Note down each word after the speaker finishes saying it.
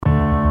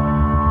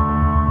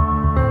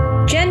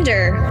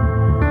Gender.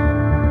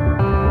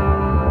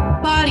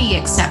 Body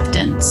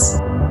acceptance.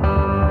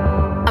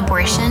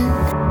 Abortion.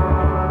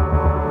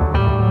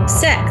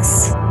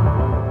 Sex.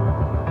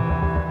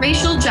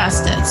 Racial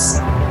justice.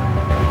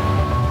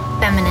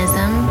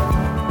 Feminism.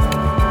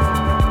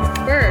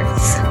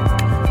 Birth.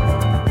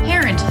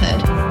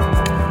 Parenthood.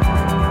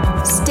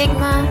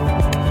 Stigma.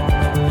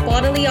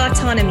 Bodily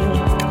autonomy.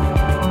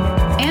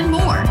 And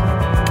more.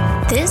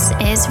 This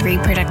is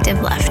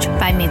Reproductive Left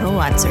by Mabel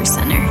Wadsworth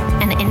Center,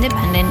 an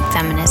independent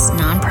feminist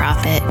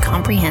nonprofit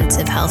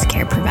comprehensive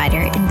healthcare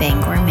provider in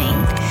Bangor,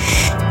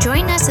 Maine.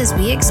 Join us as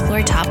we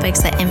explore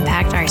topics that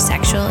impact our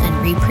sexual and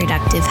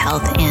reproductive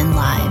health and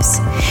lives.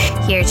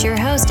 Here's your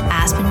host,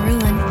 Aspen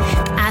Rulin.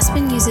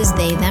 Aspen uses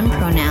they, them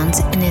pronouns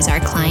and is our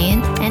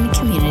client and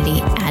community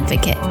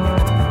advocate.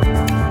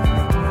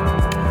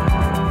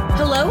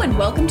 Hello and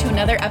welcome to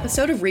another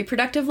episode of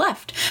Reproductive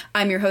Left.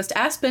 I'm your host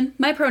Aspen,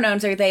 my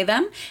pronouns are they,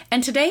 them,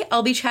 and today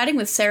I'll be chatting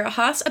with Sarah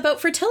Haas about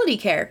fertility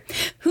care.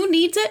 Who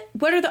needs it,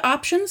 what are the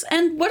options,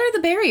 and what are the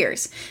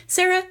barriers?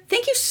 Sarah,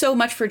 thank you so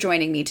much for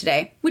joining me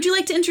today. Would you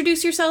like to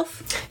introduce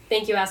yourself?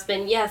 Thank you,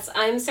 Aspen. Yes,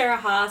 I'm Sarah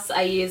Haas.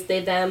 I use they,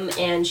 them,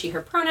 and she,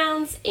 her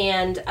pronouns,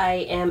 and I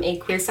am a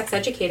queer sex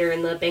educator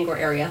in the Bangor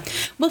area.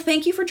 Well,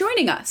 thank you for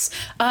joining us.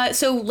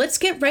 So let's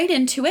get right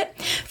into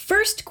it.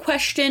 First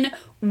question,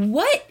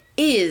 what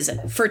is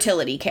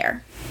fertility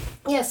care?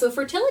 Yeah, so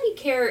fertility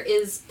care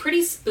is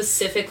pretty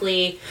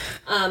specifically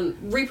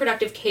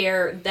reproductive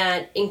care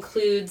that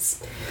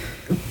includes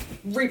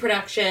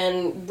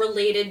reproduction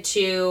related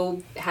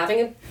to having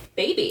a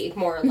baby,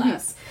 more or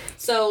less.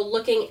 So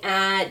looking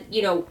at,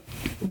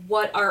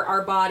 what are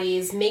our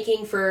bodies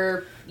making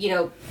for,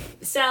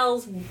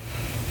 cells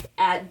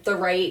at the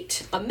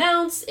right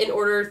amounts in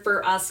order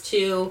for us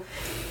to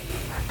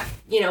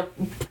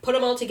put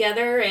them all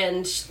together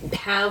and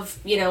have,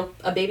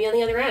 a baby on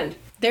the other end.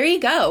 There you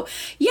go.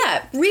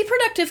 Yeah,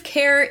 reproductive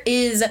care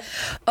is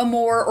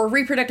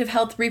reproductive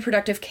health,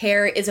 reproductive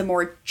care is a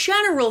more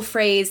general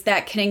phrase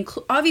that can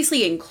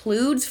obviously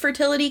includes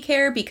fertility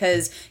care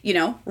because,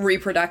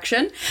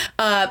 reproduction.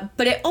 But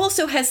it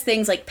also has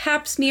things like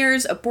pap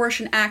smears,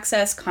 abortion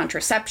access,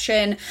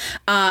 contraception,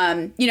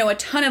 a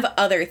ton of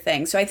other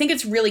things. So I think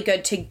it's really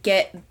good to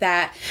get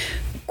that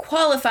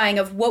qualifying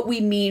of what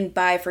we mean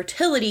by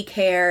fertility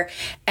care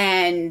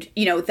and,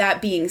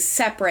 that being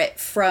separate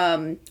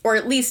from, or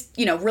at least,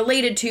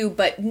 related to,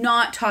 but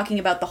not talking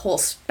about the whole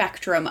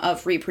spectrum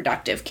of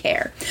reproductive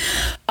care.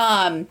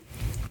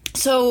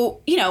 So,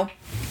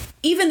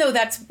 even though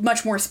that's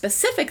much more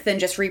specific than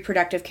just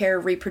reproductive care,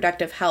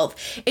 reproductive health,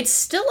 it's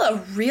still a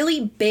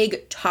really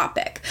big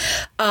topic.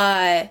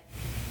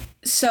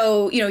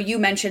 So, you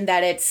mentioned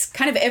that it's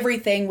kind of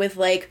everything with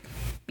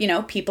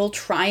people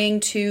trying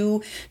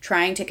to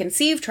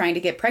conceive, trying to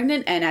get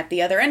pregnant, and at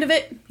the other end of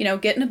it,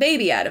 getting a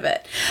baby out of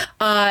it.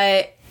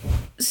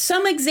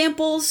 Some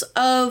examples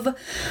of,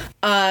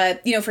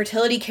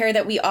 fertility care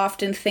that we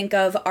often think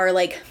of are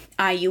like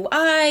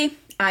IUI,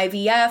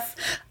 IVF,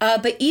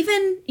 but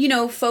even,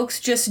 folks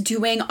just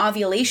doing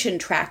ovulation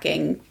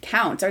tracking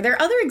counts. Are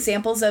there other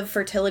examples of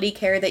fertility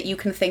care that you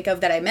can think of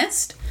that I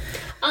missed?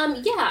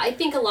 Yeah, I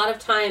think a lot of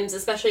times,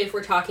 especially if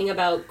we're talking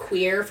about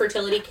queer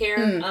fertility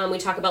care, we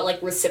talk about like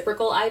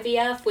reciprocal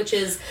IVF, which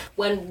is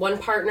when one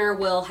partner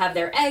will have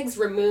their eggs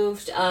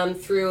removed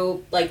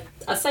through like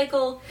a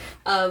cycle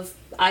of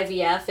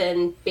IVF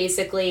and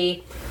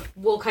basically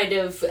will kind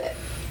of,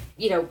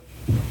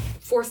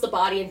 force the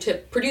body into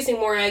producing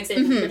more eggs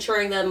and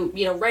maturing them,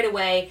 right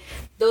away.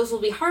 Those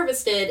will be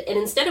harvested, and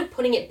instead of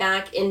putting it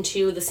back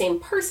into the same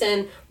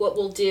person, what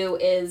we'll do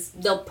is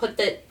they'll put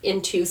that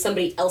into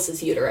somebody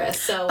else's uterus.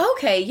 So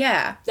okay,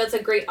 yeah, that's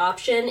a great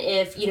option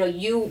if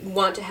you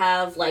want to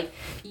have like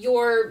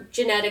your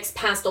genetics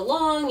passed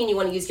along and you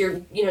want to use your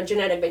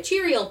genetic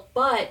material,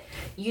 but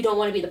you don't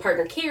want to be the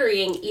partner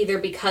carrying either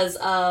because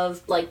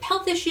of like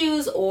health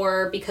issues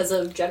or because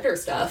of gender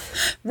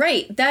stuff.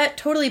 Right, that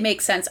totally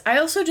makes sense. I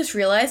also just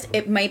realized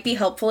it might be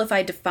helpful if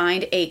I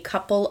defined a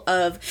couple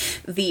of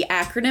the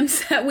acronyms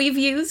that we've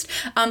used.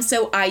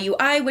 So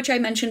IUI, which I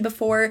mentioned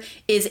before,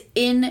 is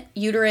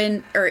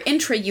intrauterine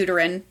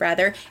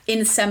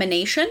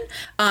insemination.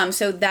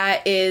 So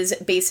that is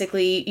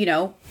basically,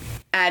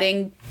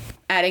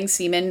 adding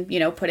semen,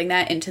 putting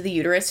that into the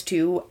uterus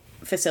to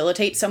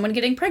facilitate someone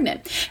getting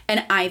pregnant. And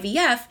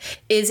IVF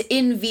is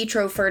in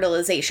vitro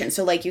fertilization.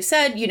 So like you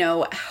said,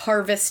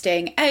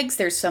 harvesting eggs,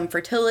 there's some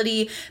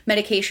fertility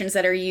medications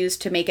that are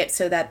used to make it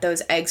so that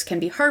those eggs can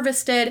be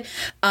harvested.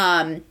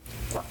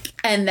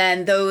 And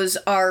then those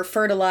are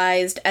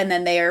fertilized and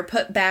then they are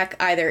put back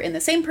either in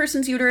the same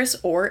person's uterus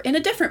or in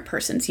a different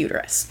person's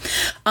uterus.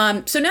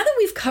 So now that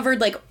we've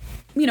covered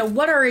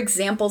what are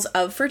examples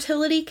of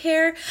fertility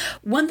care,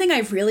 one thing I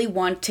really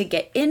want to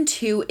get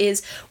into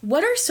is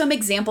what are some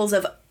examples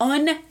of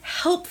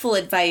unhelpful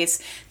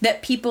advice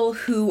that people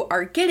who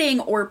are getting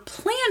or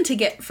plan to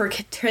get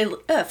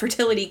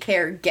fertility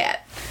care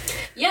get?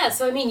 Yeah,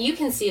 so you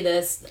can see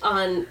this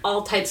on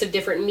all types of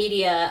different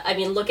media.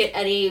 Look at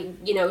any,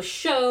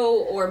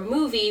 show or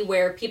movie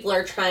where people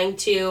are trying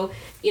to,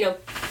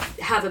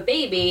 have a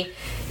baby,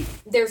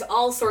 there's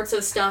all sorts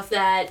of stuff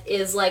that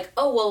is like,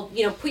 oh, well,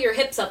 you know, put your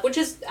hips up, which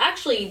is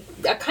actually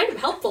a kind of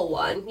helpful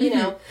one, you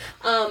know.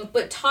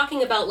 But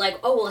talking about like,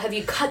 oh, well, have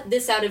you cut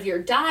this out of your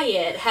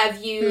diet?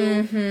 Have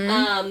you,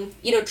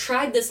 you know,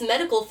 tried this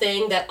medical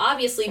thing that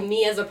obviously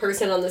me as a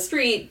person on the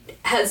street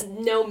has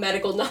no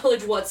medical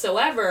knowledge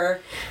whatsoever,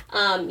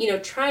 you know,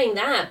 trying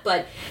that.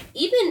 But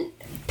even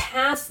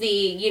past the,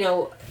 you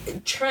know,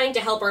 trying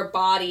to help our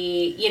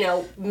body, you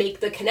know,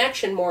 make the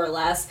connection more or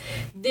less,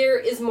 there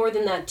is more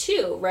than that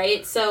too,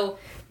 right? So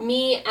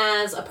me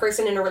as a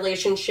person in a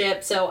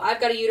relationship, so I've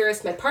got a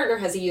uterus, my partner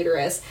has a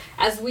uterus.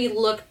 As we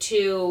look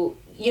to,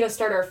 you know,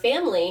 start our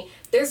family,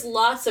 there's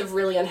lots of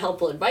really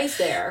unhelpful advice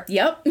there.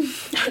 Yep.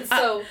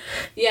 So,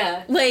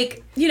 yeah.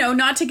 Like, you know,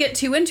 not to get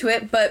too into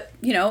it, but,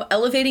 you know,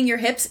 elevating your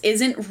hips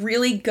isn't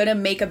really gonna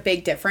make a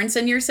big difference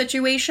in your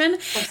situation.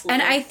 Absolutely.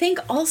 And I think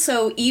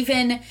also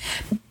even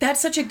that's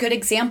such a good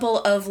example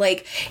of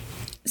like,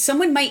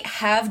 someone might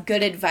have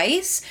good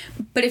advice,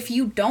 but if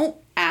you don't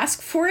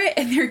ask for it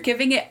and they're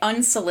giving it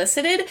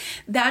unsolicited,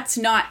 that's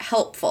not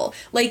helpful.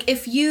 Like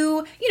if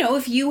you know,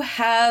 if you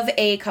have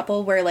a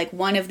couple where like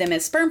one of them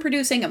is sperm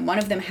producing and one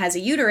of them has a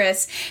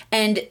uterus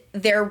and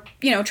they're,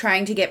 you know,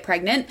 trying to get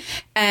pregnant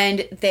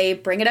and they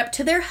bring it up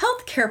to their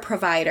healthcare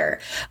provider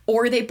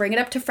or they bring it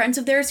up to friends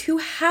of theirs who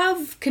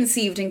have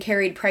conceived and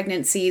carried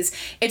pregnancies,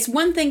 it's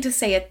one thing to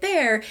say it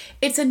there.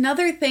 It's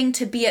another thing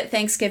to be at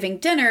Thanksgiving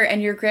dinner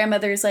and your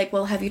grandmother's like,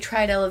 well, have you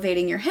tried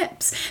elevating your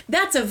hips?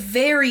 That's a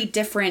very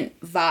different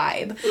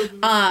vibe.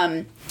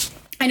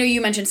 I know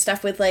you mentioned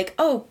stuff with like,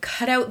 oh,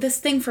 cut out this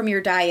thing from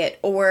your diet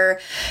or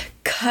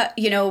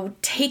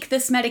take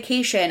this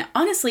medication.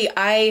 Honestly,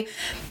 I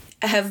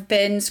have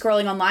been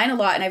scrolling online a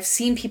lot and I've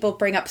seen people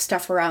bring up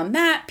stuff around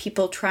that,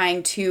 people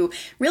trying to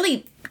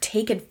really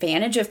take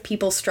advantage of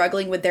people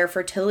struggling with their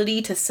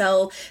fertility to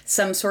sell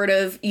some sort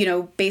of, you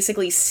know,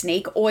 basically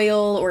snake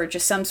oil or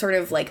just some sort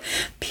of like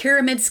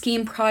pyramid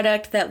scheme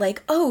product that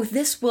like, oh,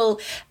 this will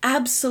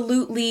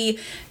absolutely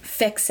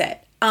fix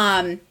it.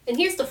 And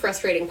here's the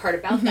frustrating part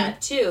about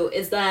that too,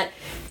 is that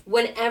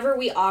whenever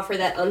we offer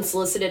that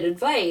unsolicited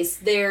advice,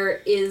 there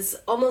is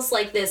almost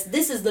like this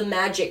is the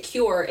magic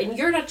cure, and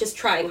you're not just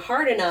trying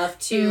hard enough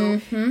to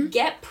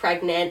get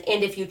pregnant,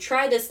 and if you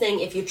try this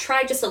thing, if you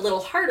try just a little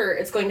harder,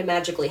 it's going to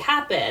magically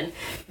happen.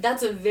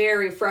 That's a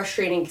very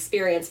frustrating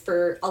experience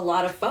for a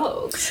lot of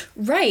folks.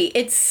 Right.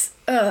 It's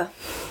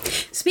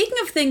speaking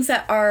of things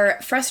that are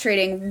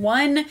frustrating,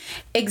 one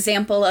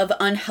example of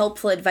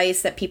unhelpful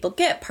advice that people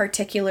get,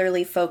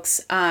 particularly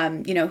folks,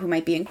 who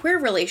might be in queer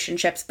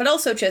relationships, but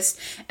also just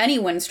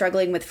anyone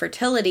struggling with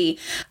fertility,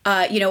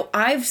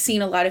 I've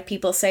seen a lot of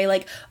people say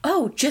like,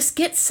 oh, just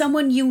get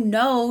someone you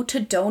know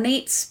to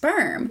donate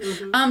sperm.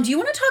 Do you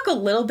want to talk a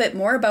little bit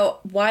more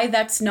about why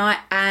that's not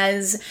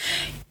as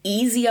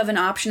easy of an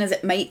option as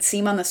it might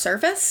seem on the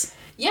surface?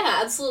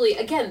 Yeah, absolutely.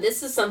 Again,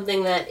 this is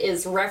something that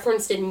is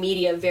referenced in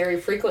media very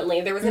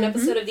frequently. There was an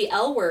episode of The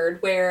L Word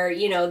where,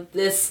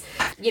 this,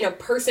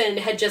 person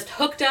had just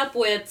hooked up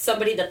with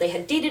somebody that they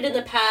had dated in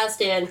the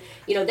past and,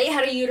 they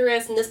had a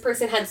uterus and this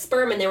person had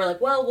sperm and they were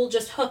like, well, we'll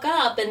just hook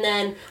up and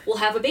then we'll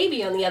have a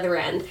baby on the other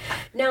end.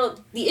 Now,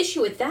 the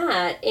issue with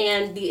that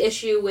and the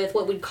issue with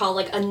what we'd call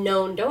like a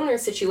known donor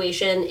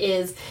situation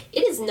is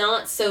it is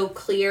not so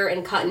clear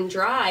and cut and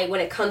dry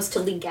when it comes to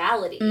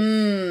legality.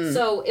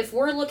 So if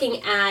we're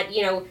looking at,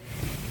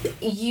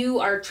 you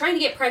are trying to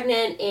get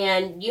pregnant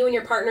and you and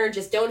your partner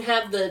just don't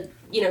have the,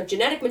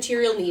 genetic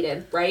material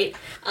needed, right?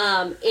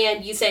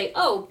 And you say,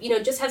 oh,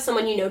 just have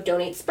someone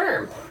donate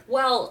sperm.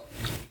 Well,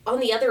 on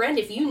the other end,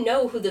 if you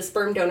know who the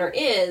sperm donor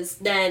is,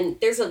 then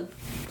there's a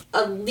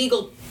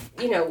legal,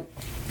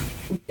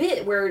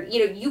 bit where,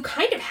 you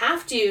kind of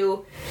have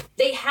to,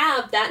 they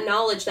have that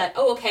knowledge that,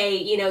 oh, okay,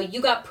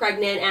 you got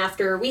pregnant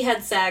after we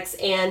had sex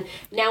and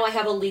now I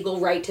have a legal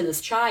right to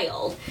this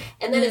child.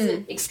 And that is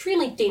an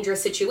extremely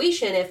dangerous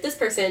situation if this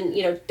person,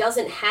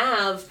 doesn't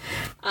have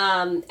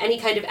any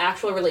kind of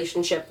actual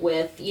relationship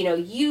with,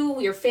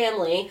 you, your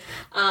family,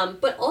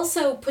 but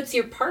also puts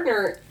your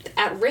partner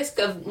at risk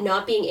of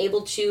not being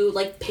able to,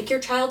 like, pick your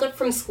child up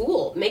from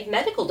school, make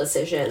medical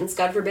decisions,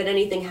 God forbid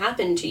anything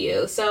happened to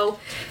you. So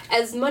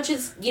as much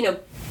as,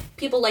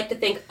 people like to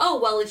think, oh,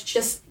 well, it's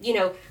just,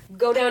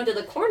 go down to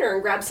the corner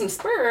and grab some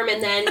sperm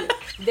and then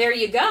there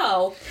you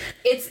go.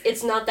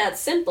 It's not that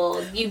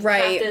simple. You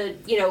have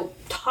to,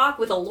 talk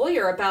with a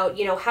lawyer about,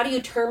 how do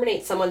you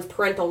terminate someone's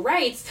parental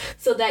rights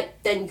so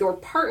that then your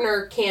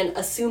partner can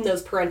assume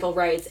those parental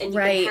rights and you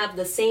can have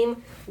the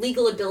same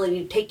legal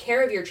ability to take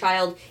care of your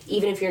child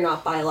even if you're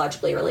not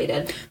biologically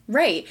related.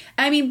 Right.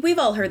 I mean, we've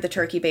all heard the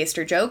turkey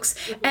baster jokes.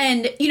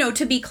 And,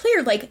 to be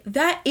clear, like,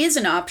 that is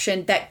an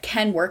option that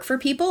can work for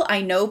people.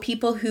 I know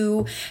people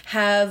who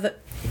have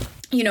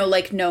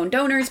like known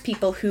donors,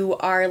 people who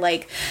are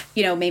like,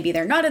 maybe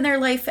they're not in their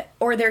life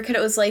or their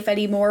kiddo's life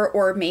anymore,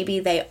 or maybe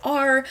they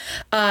are.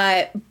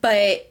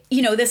 But,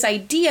 this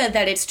idea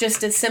that it's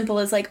just as simple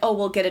as like, oh,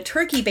 we'll get a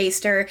turkey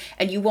baster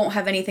and you won't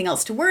have anything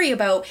else to worry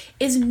about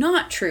is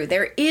not true.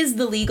 There is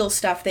the legal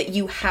stuff that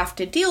you have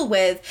to deal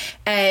with.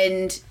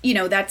 And,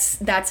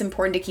 that's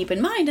important to keep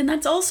in mind. And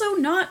that's also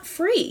not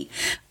free.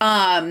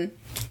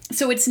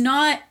 So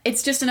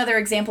it's just another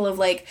example of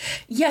like,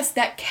 yes,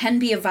 that can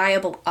be a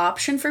viable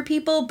option for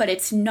people, but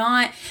it's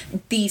not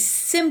the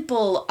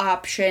simple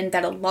option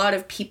that a lot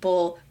of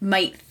people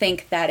might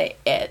think that it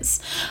is.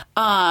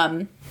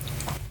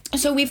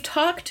 So we've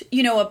talked,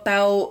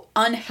 about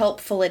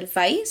unhelpful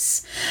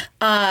advice.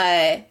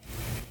 I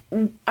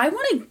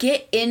want to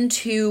get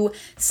into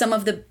some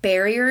of the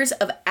barriers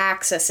of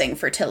accessing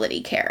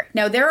fertility care.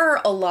 Now, there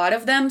are a lot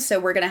of them, so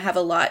we're going to have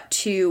a lot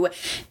to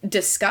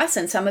discuss,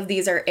 and some of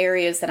these are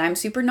areas that I'm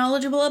super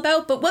knowledgeable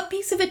about, but what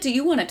piece of it do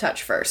you want to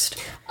touch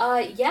first?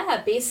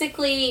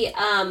 Basically,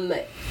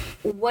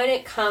 when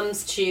it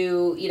comes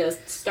to,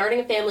 starting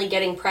a family,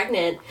 getting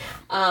pregnant,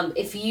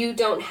 if you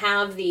don't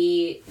have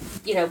the,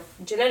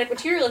 genetic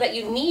material that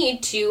you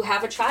need to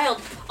have a child,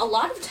 a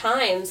lot of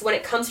times when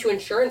it comes to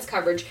insurance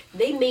coverage,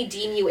 they may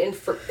deem you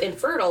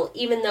infertile,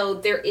 even though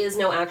there is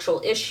no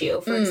actual issue.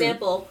 For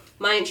example,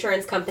 my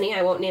insurance company,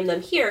 I won't name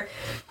them here,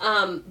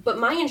 but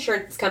my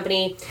insurance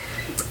company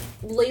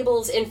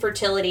labels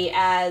infertility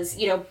as,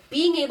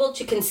 being able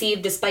to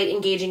conceive despite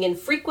engaging in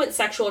frequent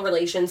sexual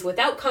relations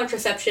without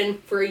contraception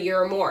for a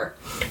year or more.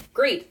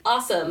 Great,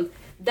 awesome.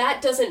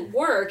 That doesn't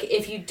work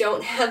if you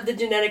don't have the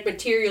genetic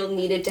material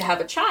needed to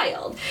have a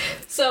child.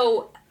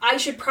 So I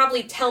should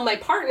probably tell my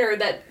partner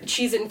that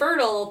she's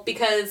infertile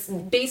because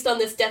based on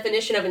this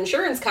definition of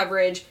insurance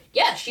coverage,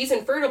 yeah, she's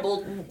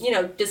infertile,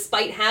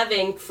 despite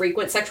having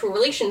frequent sexual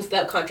relations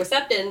without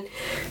contraception,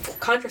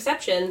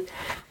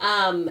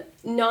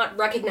 not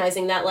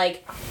recognizing that,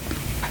 like,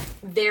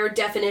 their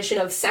definition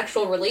of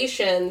sexual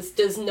relations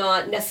does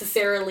not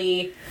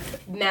necessarily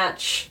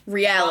match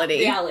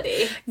reality.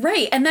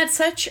 Right, and that's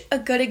such a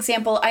good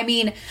example. I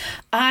mean,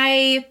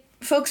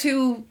 folks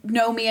who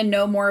know me and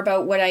know more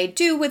about what I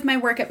do with my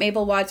work at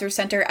Mabel Wadzer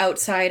Center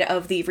outside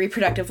of the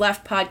Reproductive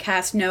Left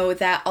podcast know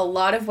that a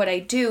lot of what I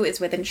do is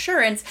with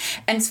insurance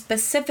and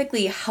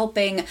specifically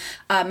helping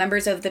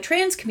members of the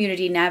trans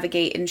community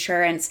navigate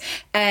insurance.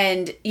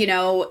 And,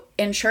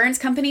 insurance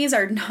companies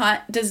are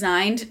not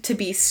designed to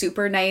be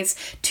super nice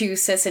to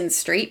cis and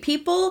straight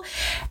people,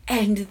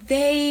 and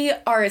they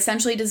are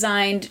essentially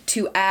designed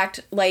to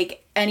act like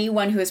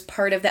anyone who is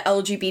part of the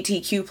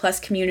LGBTQ plus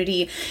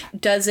community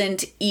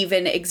doesn't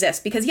even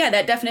exist. Because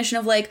that definition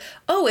of like,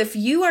 oh, if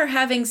you are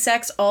having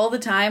sex all the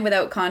time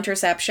without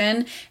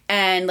contraception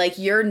and like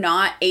you're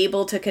not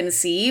able to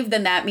conceive,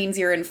 then that means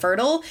you're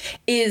infertile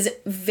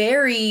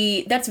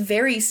that's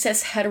very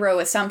cis hetero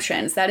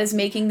assumptions. That is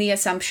making the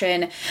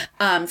assumption,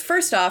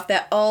 first off,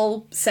 that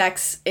all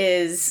sex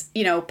is,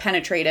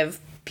 penetrative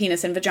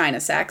penis and vagina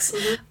sex.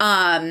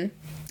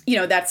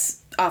 That's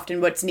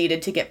often what's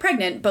needed to get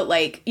pregnant, but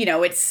like,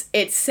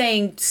 it's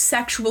saying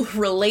sexual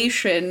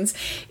relations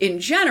in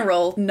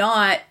general,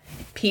 not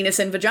penis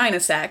and vagina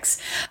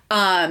sex.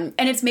 And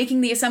it's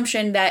making the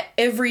assumption that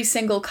every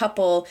single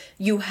couple,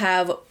 you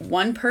have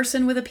one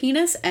person with a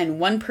penis and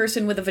one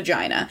person with a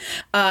vagina,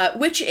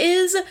 which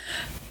is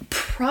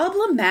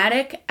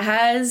problematic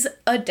as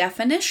a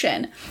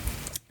definition.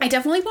 I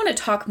definitely want to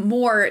talk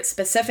more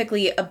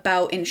specifically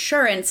about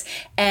insurance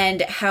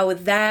and how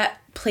that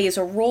plays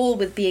a role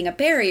with being a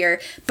barrier.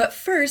 But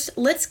first,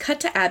 let's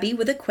cut to Abby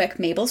with a quick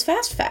Mabel's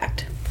Fast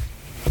Fact.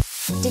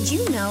 Did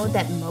you know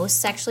that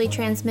most sexually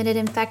transmitted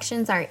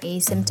infections are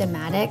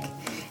asymptomatic?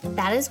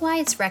 That is why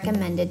it's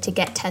recommended to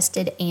get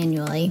tested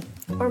annually,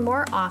 or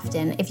more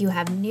often if you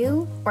have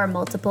new or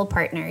multiple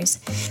partners.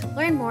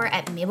 Learn more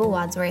at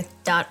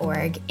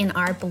mabelwadsworth.org in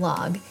our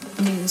blog,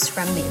 News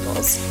from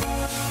Mabel's.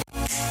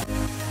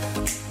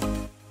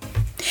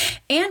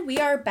 And we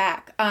are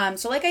back.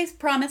 So like I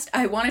promised,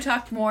 I want to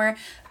talk more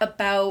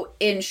about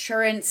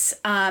insurance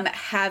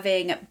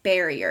having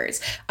barriers.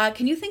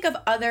 Can you think of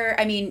other,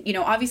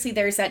 obviously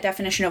there's that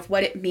definition of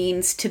what it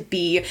means to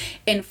be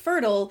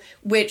infertile,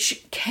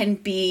 which can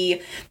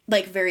be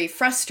like very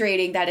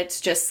frustrating that it's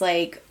just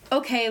like,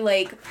 okay,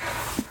 like,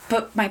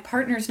 but my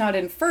partner's not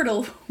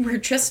infertile. We're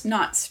just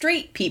not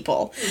straight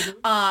people.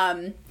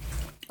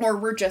 Or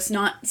we're just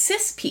not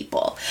cis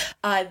people.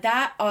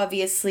 That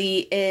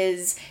obviously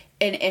is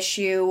an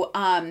issue.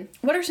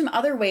 What are some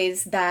other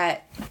ways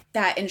that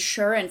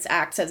insurance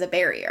acts as a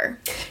barrier?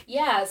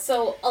 Yeah,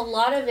 so a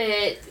lot of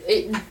it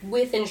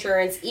with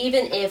insurance,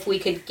 even if we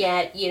could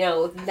get,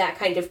 that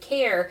kind of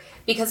care,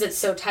 because it's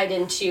so tied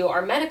into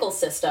our medical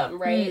system,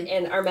 right?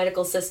 And our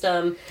medical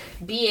system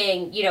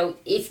being,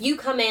 if you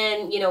come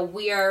in,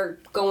 we are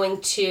going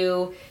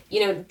to,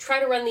 try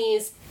to run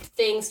these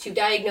things to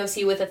diagnose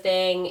you with a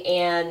thing,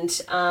 and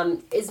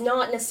is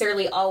not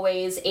necessarily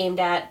always aimed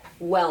at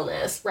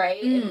wellness, right?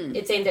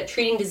 It's aimed at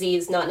treating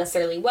disease, not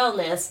necessarily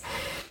wellness.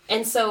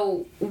 And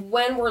so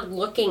when we're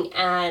looking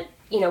at,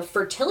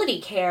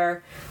 fertility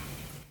care,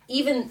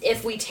 even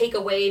if we take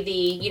away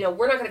the,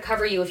 we're not going to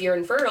cover you if you're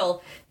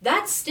infertile,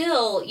 that's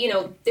still,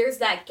 there's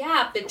that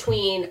gap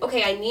between,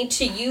 okay, I need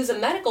to use a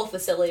medical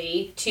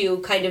facility to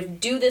kind of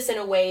do this in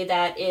a way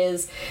that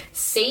is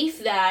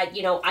safe, that,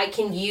 I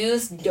can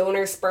use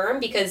donor sperm,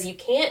 because you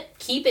can't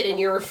keep it in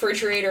your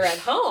refrigerator at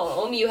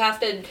home. You have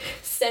to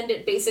send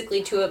it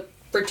basically to a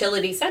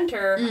fertility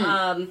center.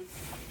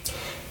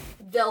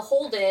 They'll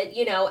hold it,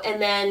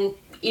 and then,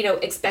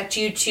 expect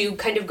you to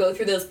kind of go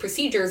through those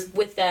procedures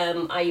with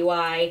them,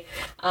 IUI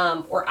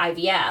or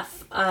IVF.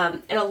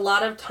 And a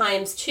lot of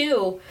times,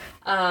 too,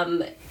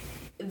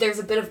 there's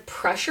a bit of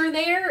pressure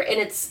there, and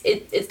it's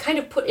kind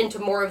of put into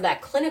more of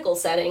that clinical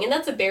setting, and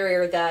that's a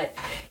barrier that,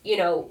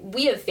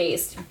 we have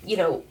faced.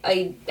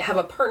 I have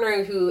a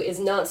partner who is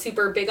not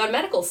super big on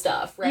medical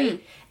stuff,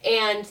 right?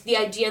 And the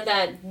idea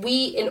that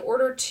we, in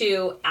order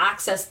to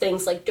access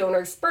things like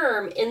donor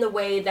sperm in the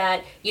way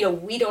that,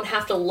 we don't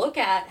have to look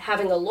at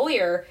having a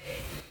lawyer,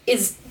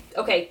 is,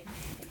 okay,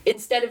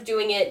 instead of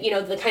doing it,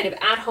 the kind of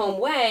at-home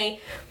way,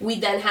 we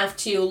then have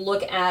to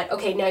look at,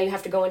 okay, now you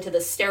have to go into the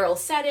sterile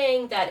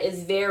setting that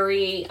is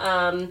very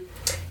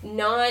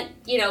not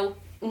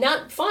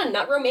fun,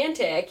 not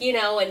romantic,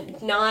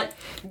 and not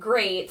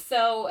great.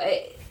 So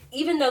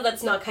even though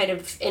that's not kind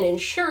of an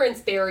insurance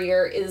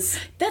barrier,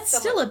 that's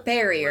still a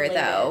barrier related.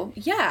 Though.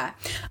 Yeah.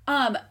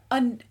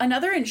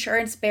 Another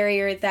insurance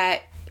barrier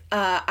that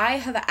I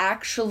have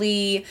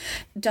actually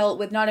dealt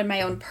with, not in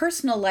my own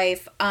personal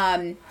life.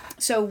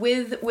 So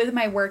with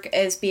my work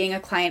as being a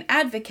client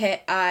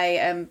advocate, I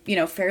am,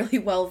 fairly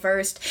well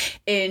versed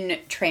in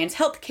trans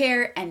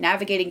healthcare and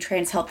navigating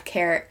trans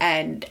healthcare,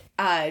 and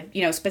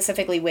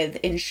specifically with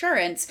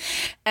insurance.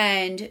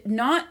 And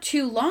not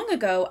too long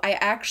ago, I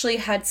actually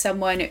had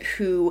someone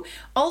who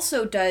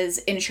also does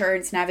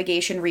insurance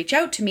navigation reach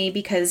out to me,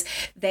 because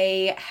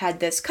they had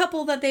this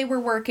couple that they were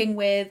working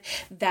with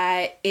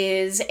that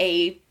is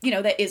a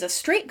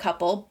straight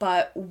couple,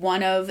 but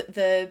one of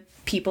the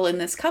people in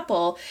this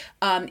couple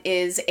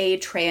is a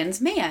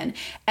trans man.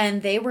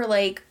 And they were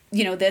like,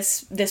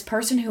 this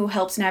person who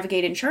helps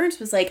navigate insurance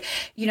was like,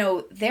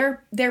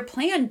 their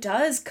plan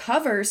does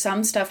cover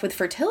some stuff with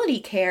fertility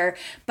care,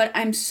 but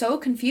I'm so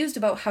confused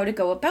about how to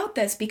go about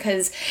this,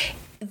 because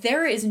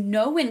there is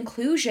no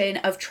inclusion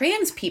of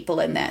trans people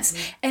in this.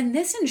 And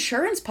this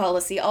insurance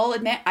policy, I'll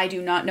admit, I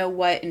do not know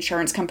what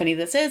insurance company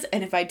this is,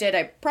 and if I did,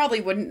 I probably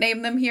wouldn't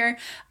name them here.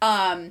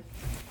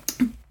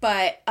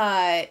 But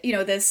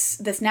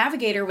this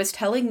navigator was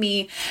telling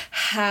me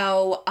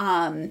how,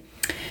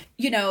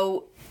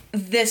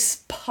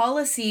 this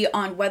policy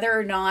on whether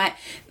or not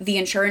the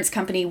insurance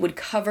company would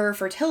cover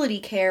fertility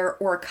care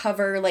or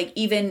cover, like,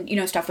 even,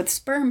 stuff with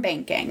sperm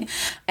banking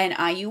and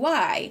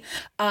IUI,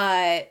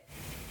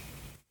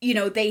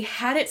 they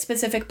had it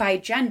specific by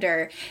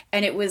gender,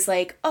 and it was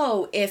like,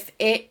 oh, if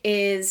it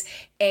is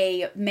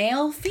a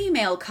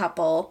male-female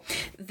couple,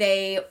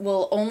 they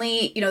will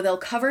only, they'll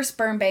cover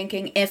sperm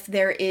banking if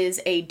there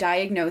is a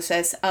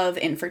diagnosis of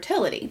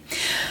infertility.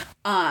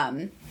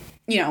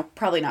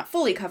 Probably not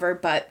fully cover,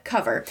 but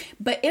cover.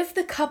 But if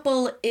the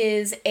couple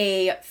is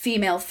a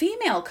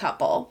female-female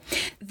couple,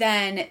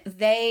 then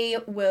they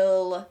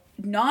will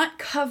not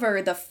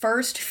cover the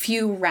first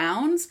few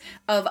rounds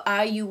of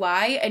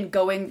IUI and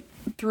going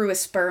through a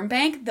sperm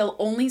bank. They'll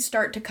only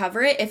start to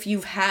cover it if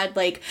you've had,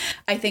 like,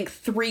 I think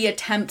 3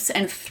 attempts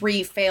and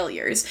 3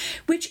 failures,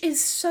 which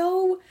is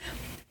so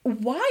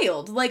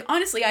wild. Like,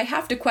 honestly, I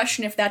have to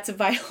question if that's a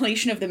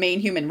violation of the Maine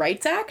Human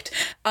Rights Act.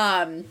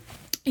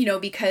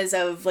 Because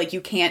of, like, you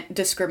can't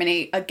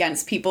discriminate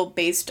against people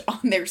based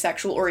on their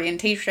sexual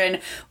orientation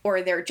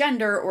or their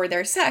gender or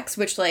their sex,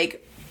 which,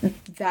 like,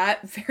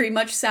 that very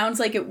much sounds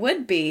like it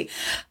would be.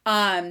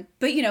 But,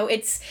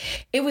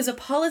 it was a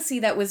policy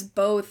that was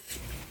both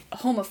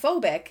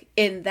homophobic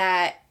in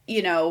that,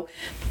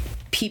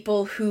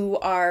 people who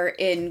are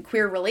in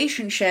queer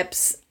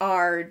relationships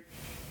are,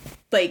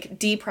 like,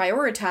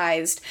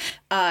 deprioritized,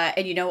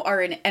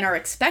 and are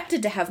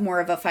expected to have more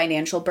of a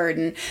financial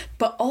burden,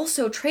 but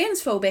also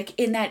transphobic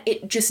in that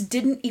it just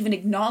didn't even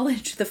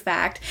acknowledge the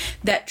fact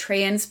that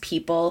trans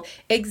people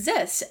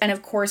exist. And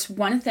of course,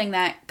 one thing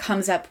that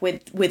comes up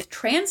with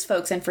trans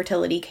folks and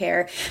fertility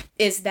care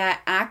is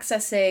that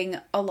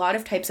accessing a lot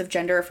of types of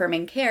gender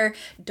affirming care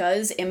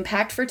does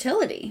impact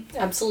fertility.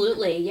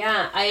 Absolutely.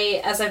 Yeah.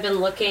 As I've been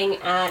looking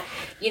at,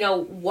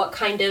 what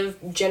kind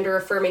of gender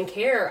affirming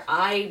care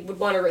I would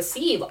want to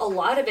receive, a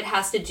lot of it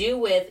has to do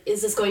with,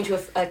 is this going to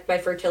affect my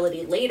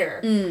fertility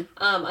later?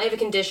 I have a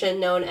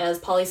condition known as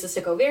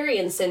polycystic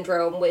ovarian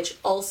syndrome, which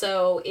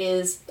also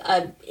is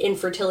an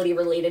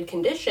infertility-related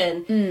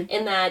condition,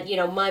 in that,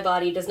 my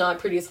body does not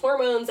produce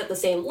hormones at the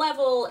same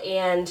level,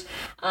 and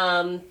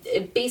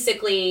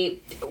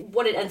basically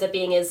what it ends up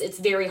being is it's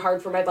very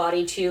hard for my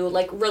body to,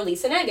 like,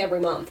 release an egg every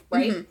month,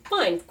 right?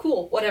 Fine,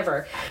 cool,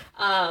 whatever.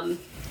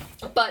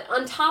 But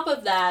on top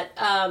of that,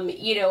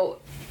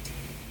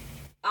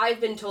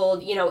 I've been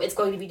told, it's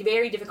going to be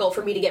very difficult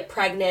for me to get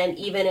pregnant,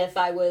 even if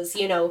I was,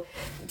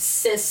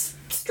 cis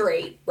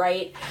straight,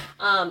 right?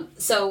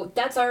 So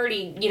that's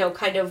already,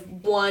 kind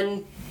of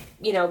one,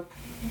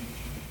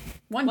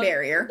 one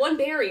barrier. One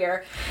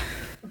barrier.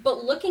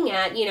 But looking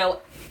at, you know,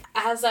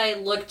 as I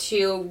look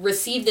to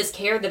receive this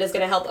care that is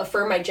going to help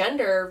affirm my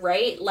gender,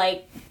 right?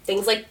 Like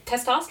things like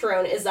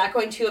testosterone, is that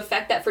going to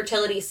affect that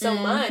fertility so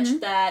much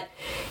that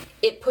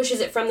it pushes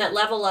it from that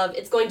level of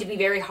it's going to be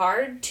very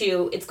hard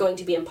to it's going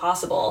to be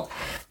impossible?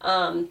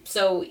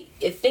 So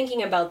if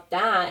thinking about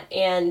that,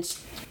 and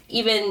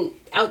even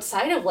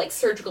outside of like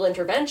surgical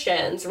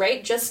interventions,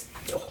 right? Just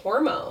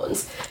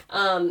hormones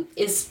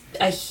is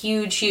a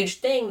huge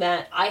thing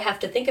that I have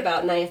to think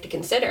about and I have to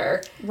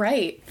consider.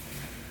 Right.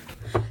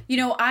 You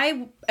know,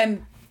 I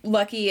am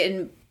lucky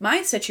in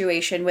my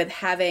situation with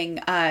having,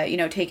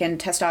 taken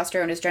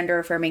testosterone as gender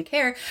affirming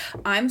care.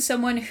 I'm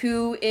someone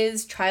who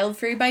is child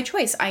free by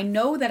choice. I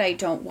know that I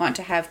don't want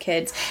to have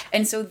kids.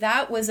 And so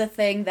that was a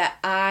thing that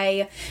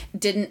I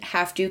didn't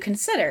have to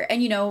consider.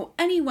 And, you know,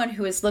 anyone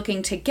who is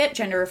looking to get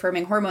gender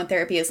affirming hormone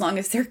therapy, as long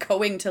as they're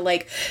going to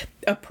like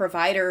a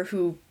provider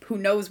who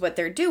knows what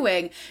they're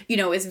doing, you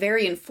know, is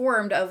very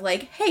informed of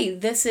like, hey,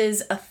 this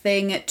is a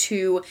thing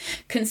to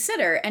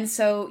consider. And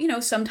so, you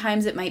know,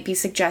 sometimes it might be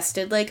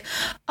suggested like,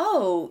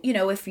 oh, you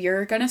know, if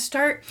you're going to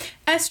start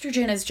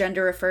estrogen as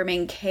gender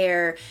affirming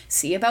care,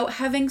 see about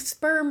having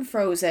sperm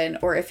frozen.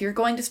 Or if you're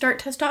going to start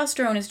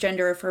testosterone as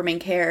gender affirming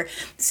care,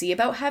 see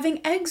about having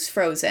eggs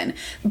frozen.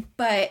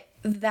 But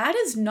that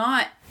is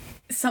not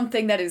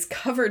something that is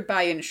covered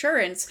by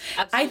insurance.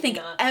 Absolutely I think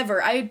not.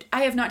 Ever. I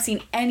have not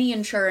seen any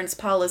insurance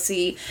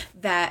policy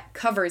that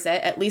covers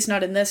it, at least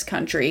not in this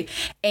country.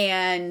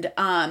 And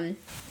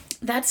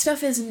that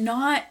stuff is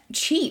not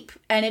cheap.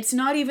 And it's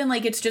not even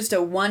like it's just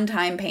a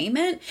one-time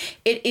payment.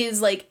 It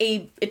is like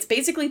it's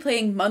basically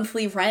paying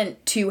monthly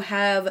rent to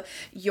have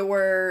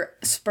your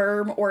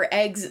sperm or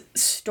eggs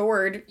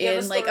stored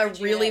in like a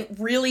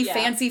really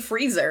fancy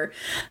freezer.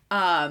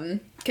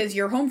 Because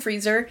your home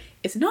freezer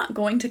is not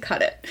going to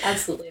cut it.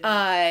 Absolutely.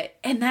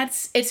 And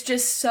it's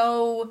just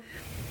so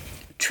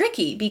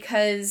tricky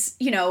because,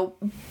 you know,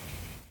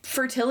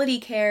 fertility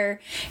care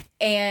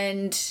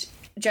and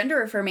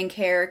gender affirming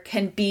care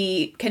can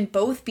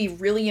both be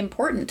really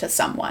important to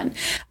someone.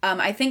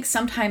 I think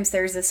sometimes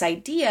there's this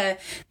idea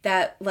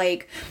that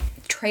like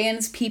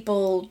trans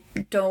people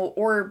don't,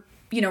 or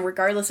you know,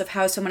 regardless of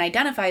how someone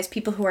identifies,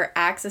 people who are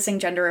accessing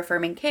gender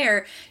affirming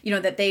care, you know,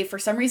 that they for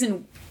some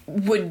reason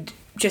would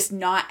just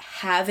not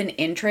have an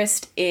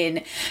interest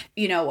in,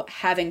 you know,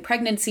 having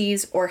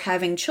pregnancies or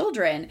having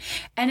children.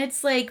 And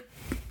it's like,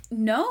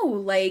 no,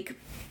 like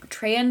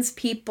trans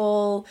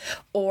people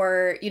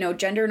or, you know,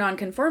 gender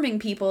nonconforming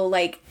people,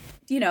 like,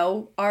 you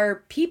know,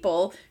 are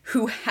people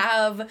who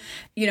have,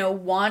 you know,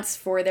 wants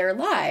for their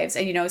lives.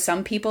 And, you know,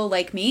 some people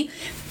like me,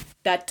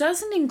 that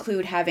doesn't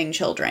include having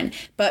children,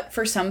 but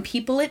for some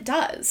people it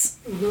does.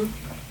 Mm-hmm.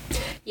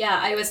 Yeah,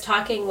 I was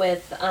talking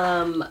with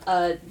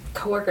a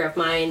coworker of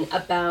mine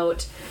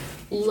about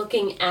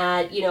looking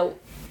at, you know,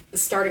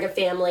 starting a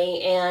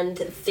family and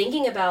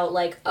thinking about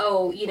like,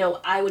 oh, you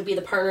know, I would be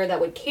the partner that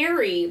would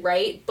carry,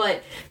 right?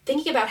 But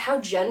thinking about how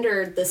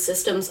gendered the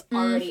systems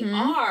already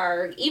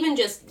are, even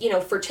just, you know,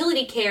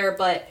 fertility care,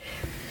 but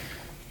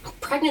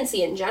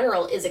pregnancy in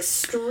general is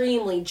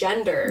extremely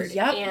gendered.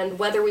 Yep. And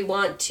whether we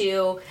want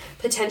to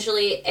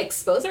potentially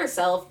expose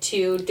ourselves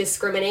to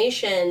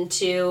discrimination,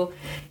 to,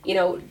 you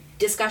know,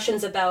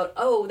 discussions about,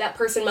 oh, that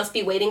person must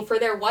be waiting for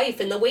their wife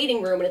in the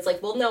waiting room, and it's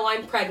like, well, no,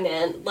 I'm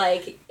pregnant,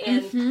 like,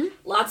 and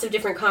lots of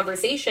different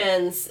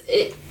conversations.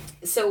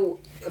 So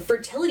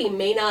fertility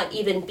may not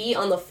even be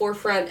on the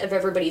forefront of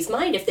everybody's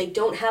mind if they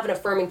don't have an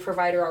affirming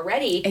provider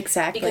already.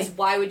 Exactly. Because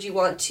why would you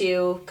want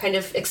to kind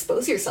of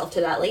expose yourself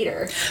to that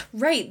later?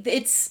 Right.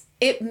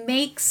 It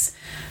makes,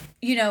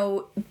 you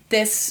know,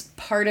 this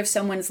part of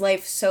someone's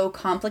life so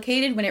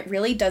complicated when it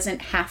really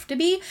doesn't have to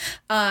be.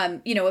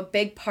 You know, a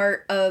big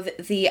part of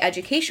the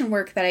education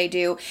work that I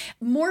do,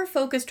 more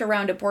focused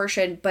around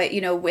abortion, but,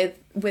 you know, with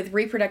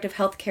reproductive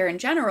health care in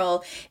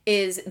general,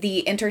 is the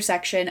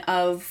intersection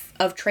of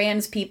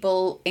trans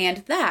people and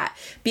that.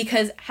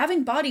 Because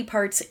having body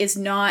parts is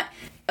not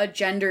a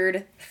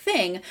gendered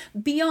thing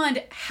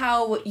beyond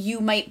how you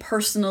might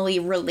personally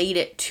relate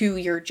it to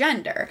your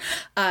gender.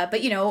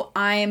 But, you know,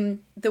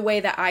 the way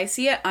that I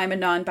see it, I'm a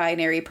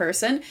non-binary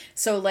person.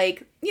 So,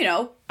 like, you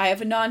know, I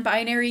have a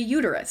non-binary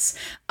uterus.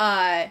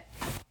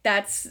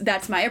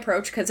 That's my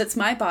approach because it's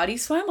my body,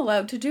 so I'm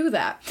allowed to do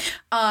that.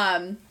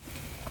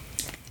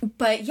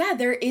 But yeah,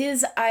 there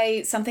is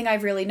something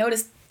I've really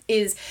noticed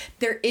is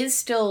there is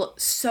still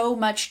so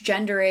much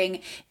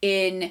gendering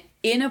in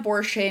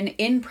abortion,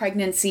 in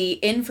pregnancy,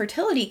 in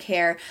fertility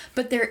care,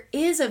 but there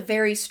is a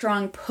very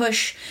strong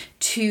push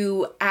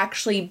to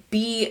actually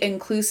be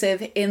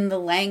inclusive in the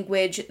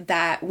language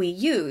that we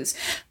use.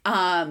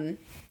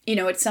 You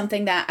know, it's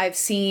something that I've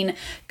seen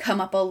come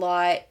up a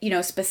lot, you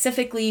know,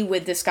 specifically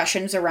with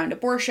discussions around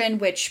abortion,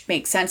 which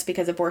makes sense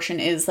because abortion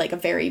is like a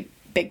very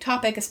big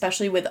topic,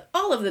 especially with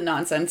all of the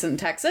nonsense in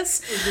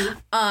Texas.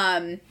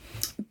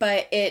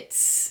 But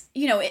it's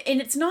you know, and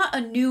it's not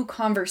a new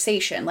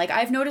conversation. Like,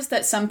 I've noticed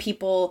that some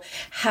people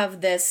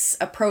have this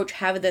approach,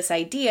 have this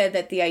idea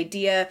that the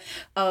idea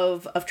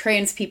of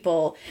trans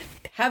people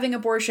having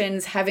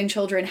abortions, having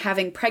children,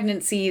 having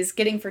pregnancies,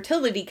 getting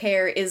fertility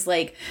care is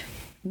like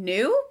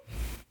new.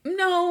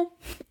 No,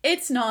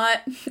 it's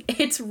not.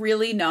 It's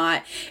really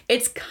not.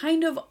 It's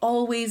kind of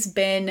always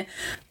been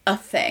a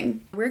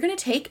thing. We're going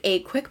to take a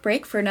quick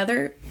break for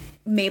another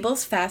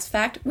Mabel's Fast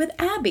Fact with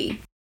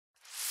Abby.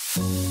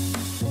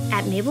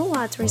 At Mabel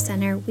Wadsworth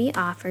Center, we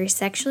offer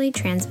sexually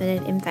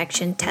transmitted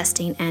infection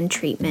testing and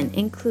treatment,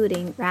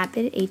 including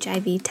rapid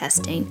HIV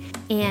testing,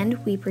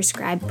 and we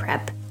prescribe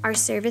PrEP. Our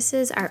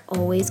services are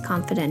always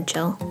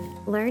confidential.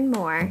 Learn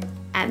more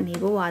at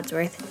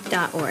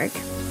mabelwadsworth.org.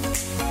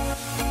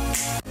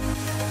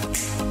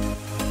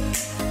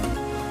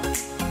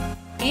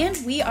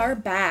 And we are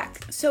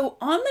back. So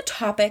on the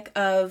topic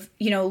of,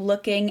 you know,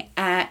 looking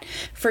at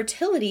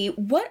fertility,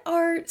 what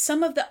are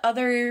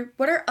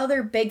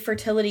other big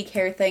fertility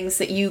care things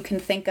that you can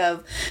think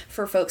of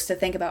for folks to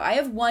think about? I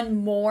have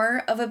one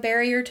more of a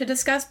barrier to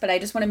discuss, but I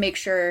just want to make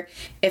sure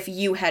if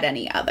you had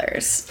any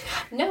others.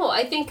 No,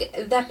 I think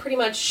that pretty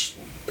much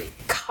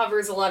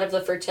covers a lot of the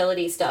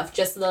fertility stuff.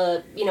 Just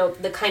the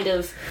kind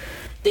of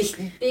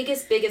the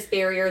biggest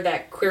barrier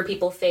that queer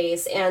people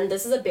face, and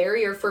this is a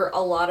barrier for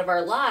a lot of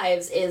our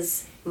lives,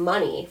 is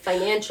money,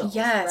 financial,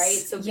 yes, right?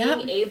 So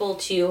being able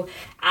to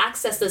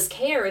access this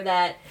care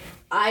that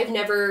I've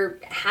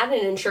never had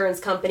an insurance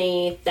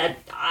company that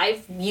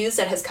I've used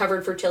that has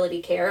covered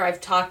fertility care.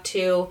 I've talked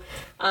to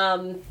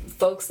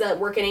folks that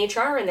work in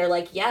HR, and they're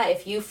like, yeah,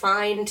 if you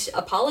find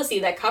a policy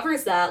that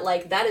covers that,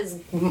 like, that is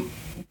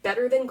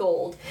better than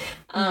gold.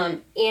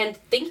 And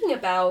thinking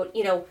about,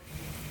 you know,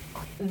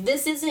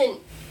 this isn't,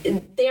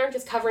 they aren't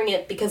just covering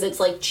it because it's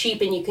like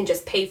cheap and you can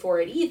just pay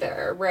for it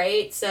either,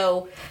 right?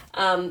 So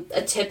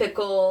a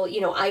typical,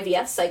 you know,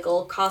 IVF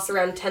cycle costs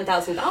around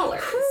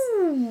 $10,000.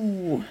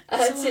 Ooh,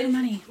 that's a lot of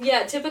money.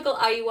 Yeah, typical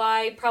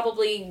IUI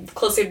probably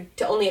closer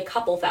to only a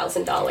couple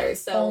 $1,000s.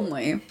 So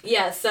only.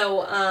 Yeah,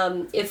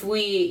 so if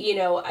we, you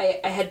know, I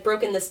had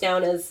broken this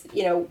down as,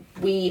 you know,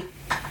 we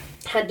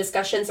had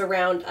discussions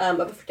around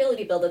a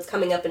fertility bill that's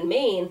coming up in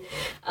Maine,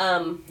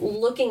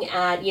 looking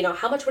at, you know,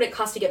 how much would it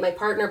cost to get my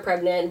partner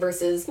pregnant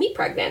versus me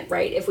pregnant,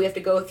 right? If we have to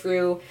go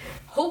through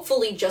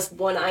hopefully just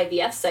one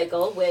IVF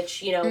cycle,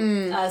 which, you know,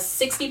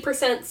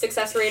 60%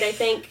 success rate, I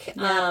think,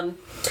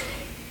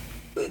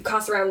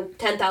 costs around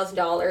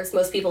 $10,000.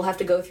 Most people have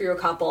to go through a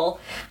couple.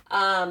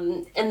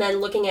 And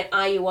then looking at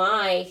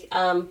IUI,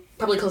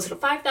 probably closer to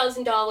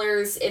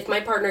 $5,000. If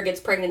my partner gets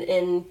pregnant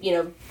in, you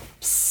know,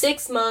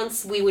 6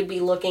 months, we would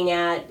be looking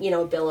at, you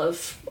know, a bill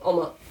of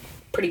almost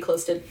pretty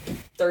close to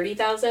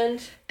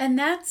 $30,000. And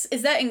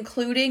is that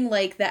including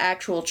like the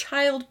actual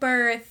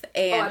childbirth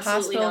and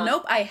hospital? Not.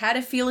 Nope. I had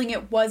a feeling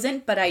it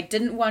wasn't, but I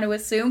didn't want to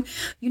assume.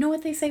 You know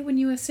what they say when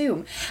you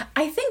assume.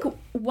 I think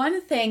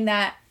one thing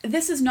that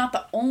this is not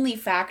the only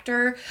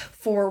factor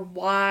for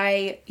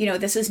why, you know,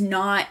 this is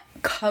not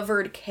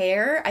covered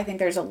care. I think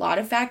there's a lot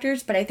of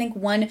factors, but I think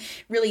one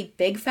really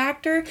big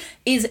factor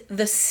is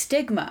the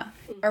stigma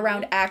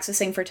around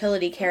accessing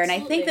fertility care.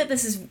 Absolutely.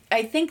 And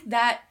I think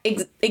that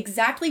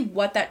exactly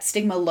what that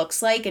stigma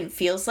looks like and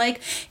feels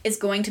like is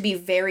going to be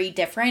very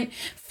different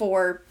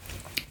for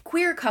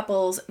queer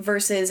couples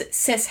versus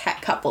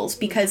cis-het couples,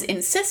 because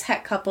in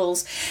cis-het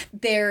couples,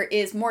 there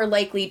is more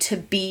likely to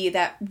be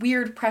that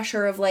weird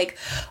pressure of like,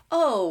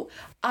 oh,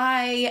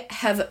 I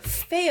have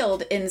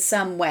failed in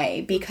some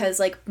way because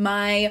like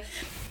my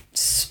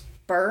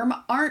sperm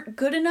aren't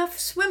good enough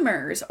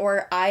swimmers,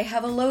 or I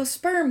have a low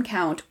sperm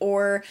count,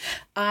 or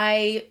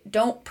I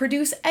don't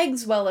produce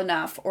eggs well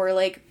enough, or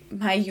like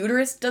my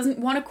uterus doesn't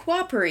want to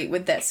cooperate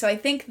with this. So I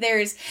think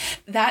there's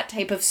that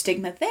type of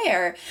stigma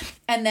there.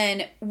 And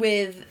then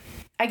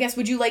I guess,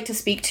 would you like to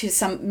speak to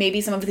some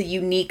of the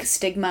unique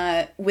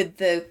stigma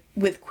with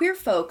queer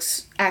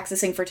folks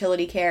accessing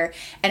fertility care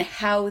and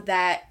how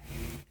that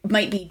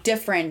might be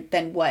different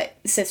than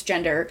what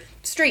cisgender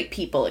straight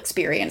people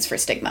experience for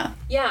stigma?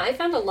 Yeah, I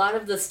found a lot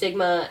of the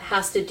stigma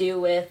has to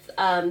do with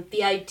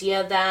the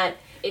idea that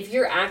if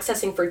you're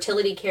accessing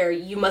fertility care,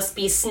 you must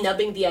be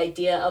snubbing the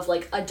idea of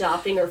like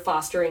adopting or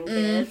fostering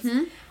kids,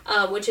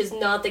 which is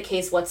not the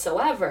case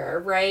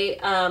whatsoever, right?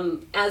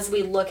 As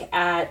we look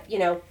at, you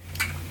know,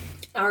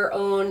 our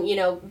own, you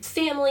know,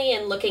 family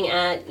and looking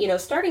at, you know,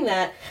 starting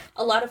that,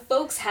 a lot of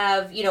folks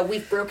have, you know,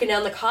 we've broken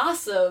down the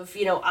costs of,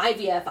 you know,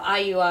 IVF,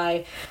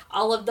 IUI,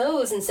 all of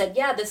those, and said,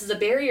 yeah, this is a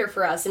barrier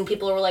for us. And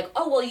people were like,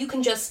 oh, well, you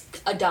can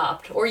just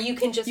adopt, or you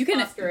can just foster.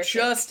 You can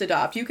just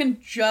adopt. You can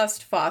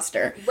just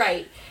foster.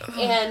 Right.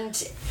 And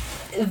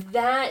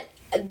that,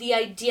 the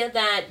idea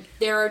that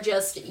there are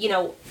just, you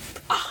know,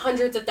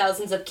 hundreds of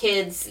thousands of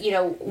kids, you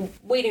know,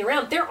 waiting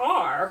around. There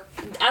are,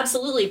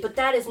 absolutely, but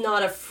that is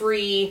not a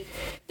free,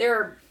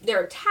 there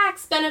are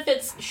tax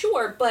benefits,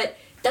 sure, but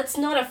that's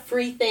not a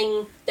free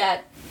thing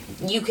that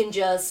you can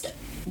just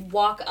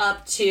walk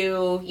up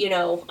to,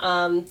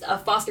 a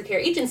foster care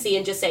agency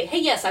and just say, hey,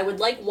 yes, I would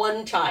like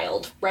one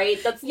child,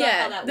 right? That's not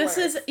how that works.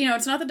 This is,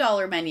 it's not the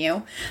dollar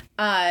menu.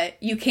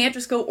 You can't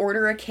just go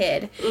order a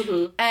kid.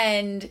 Mm-hmm.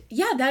 And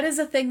that is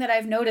a thing that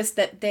I've noticed,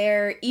 that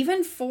there,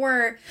 even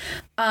for,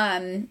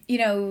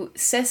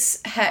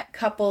 cis het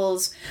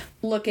couples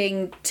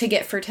looking to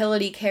get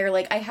fertility care,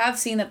 like, I have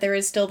seen that there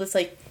is still this,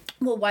 like,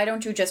 well, why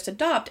don't you just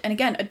adopt? And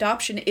again,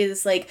 adoption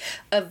is, like,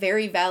 a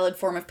very valid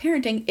form of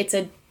parenting.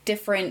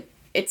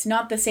 It's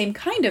not the same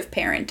kind of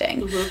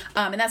parenting. Mm-hmm.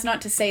 And that's not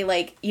to say,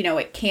 like,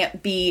 it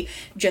can't be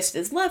just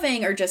as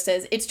loving or just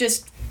as, it's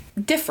just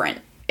different.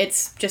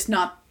 It's just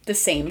not the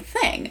same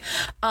thing.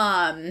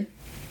 And,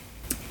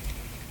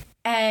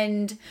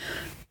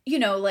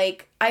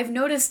 like, I've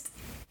noticed,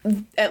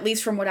 at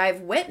least from what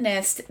I've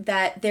witnessed,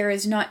 that there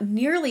is not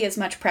nearly as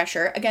much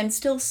pressure, again,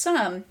 still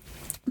some,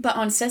 but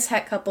on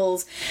cis-het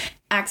couples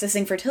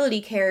accessing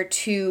fertility care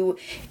to,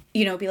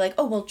 be like,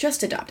 oh, well,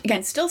 just adopt.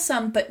 Again, still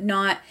some, but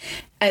not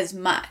as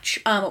much.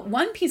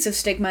 One piece of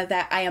stigma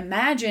that I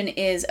imagine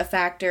is a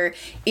factor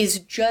is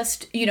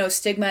just,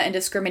 stigma and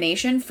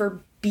discrimination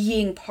for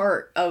being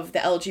part of the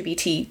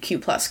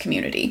LGBTQ plus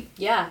community.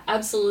 Yeah,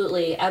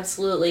 absolutely.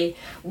 Absolutely.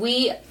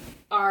 We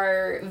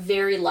are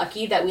very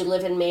lucky that we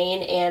live in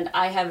Maine, and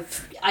I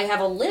have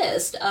a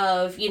list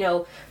of,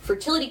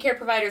 fertility care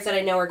providers that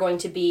I know are going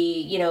to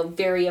be,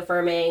 very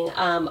affirming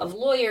of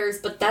lawyers,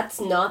 but that's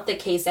not the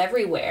case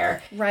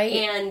everywhere. Right.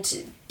 And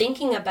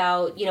thinking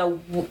about,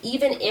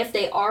 even if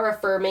they are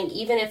affirming,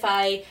 even if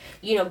I,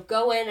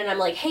 go in and I'm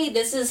like, hey,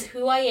 this is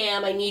who I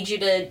am, I need you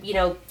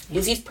to,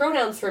 use these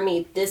pronouns for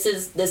me, this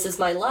is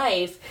my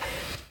life.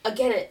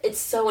 Again, it's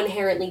so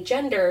inherently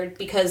gendered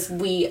because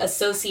we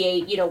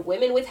associate,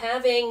 women with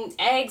having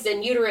eggs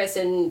and uterus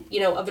and,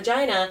 a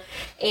vagina,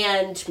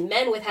 and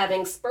men with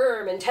having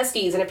sperm and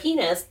testes and a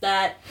penis,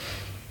 that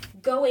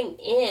going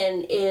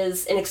in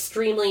is an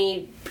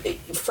extremely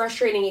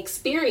frustrating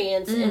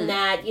experience in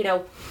that,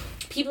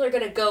 people are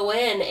going to go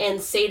in and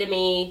say to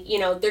me,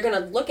 they're going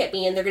to look at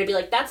me and they're going to be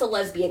like, that's a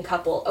lesbian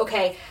couple.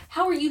 Okay,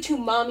 how are you two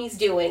mommies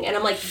doing? And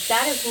I'm like,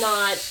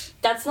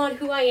 that's not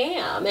who I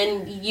am.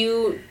 And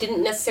you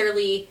didn't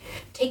necessarily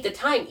take the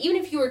time, even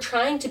if you were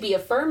trying to be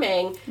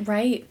affirming,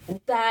 right?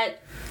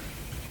 That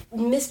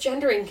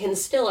misgendering can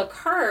still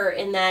occur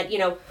in that,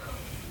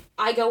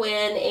 I go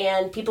in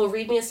and people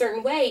read me a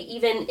certain way,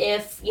 even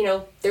if,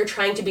 they're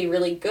trying to be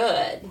really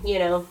good,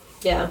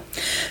 Yeah.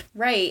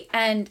 Right.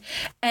 And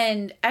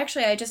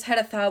actually, I just had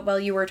a thought while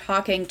you were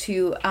talking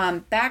to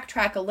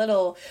backtrack a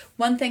little.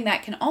 One thing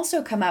that can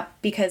also come up,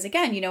 because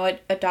again,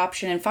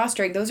 adoption and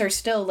fostering, those are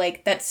still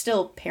that's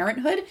still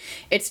parenthood.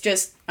 It's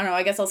just, I don't know,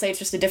 I guess I'll say it's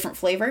just a different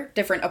flavor,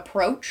 different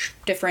approach,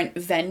 different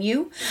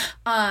venue.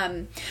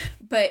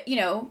 But,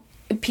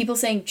 people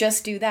saying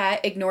just do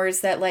that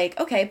ignores that, like,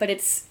 okay, but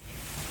it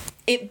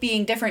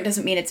being different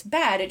doesn't mean it's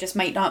bad. It just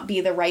might not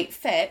be the right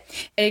fit.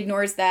 It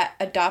ignores that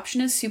adoption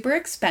is super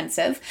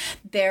expensive.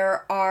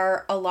 There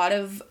are a lot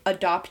of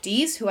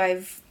adoptees who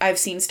I've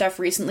seen stuff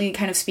recently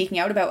kind of speaking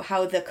out about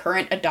how the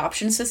current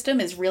adoption system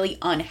is really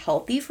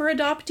unhealthy for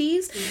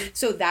adoptees. Mm-hmm.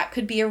 So that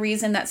could be a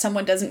reason that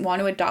someone doesn't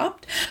want to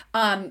adopt.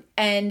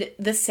 And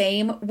the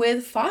same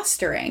with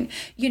fostering.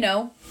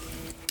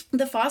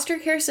 The foster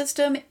care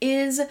system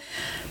is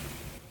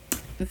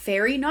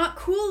very not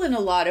cool in a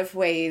lot of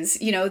ways.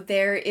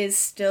 There is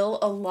still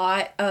a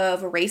lot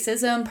of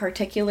racism,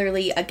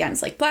 particularly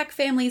against Black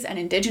families and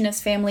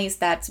Indigenous families,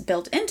 that's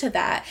built into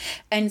that.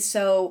 And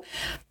so,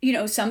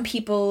 some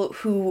people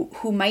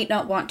who might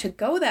not want to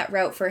go that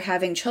route for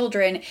having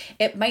children,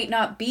 it might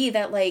not be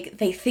that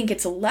they think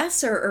it's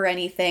lesser or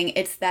anything.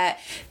 It's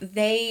that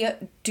they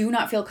do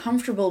not feel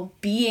comfortable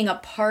being a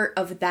part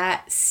of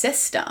that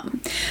system.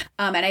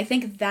 And I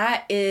think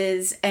that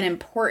is an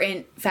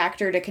important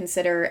factor to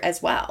consider as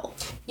well.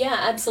 Yeah,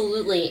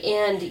 absolutely.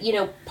 And,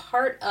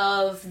 part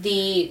of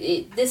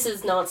this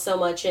is not so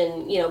much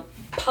in,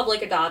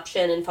 public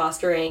adoption and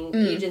fostering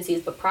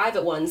agencies, but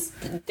private ones,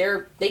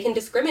 they can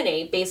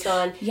discriminate based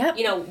on,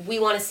 we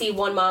want to see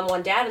one mom,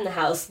 one dad in the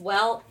house.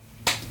 Well,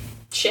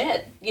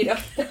 shit,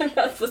 I'm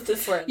not supposed to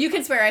swear. You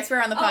can swear. I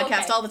swear on the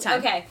podcast all the time.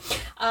 Okay.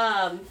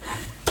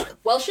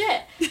 Well,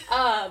 shit.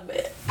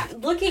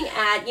 Looking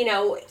at,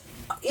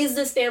 is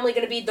this family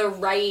going to be the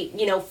right,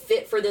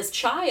 fit for this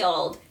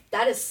child?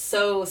 That is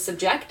so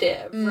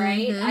subjective,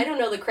 right? Mm-hmm. I don't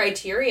know the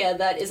criteria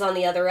that is on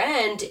the other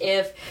end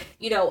if,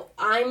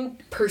 I'm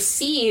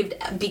perceived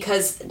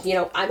because,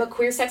 I'm a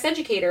queer sex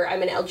educator,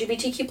 I'm an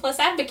LGBTQ plus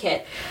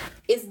advocate.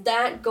 Is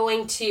that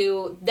going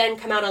to then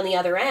come out on the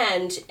other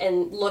end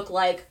and look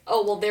like,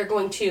 oh, well, they're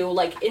going to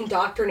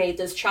indoctrinate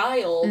this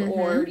child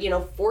or,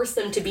 force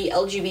them to be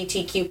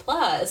LGBTQ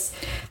plus?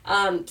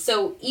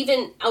 So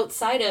even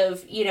outside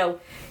of,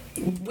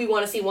 we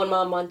want to see one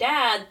mom, one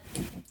dad,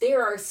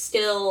 there are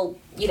still,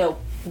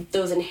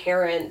 those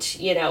inherent,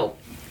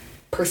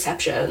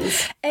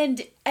 perceptions.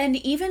 And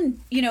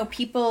even,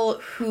 people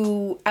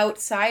who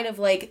outside of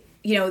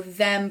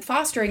them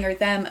fostering or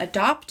them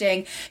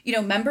adopting,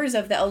 members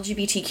of the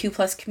LGBTQ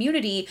plus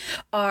community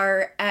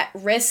are at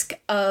risk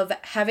of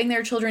having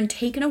their children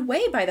taken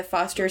away by the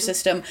foster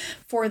system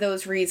for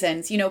those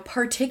reasons.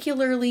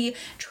 Particularly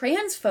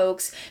trans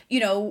folks,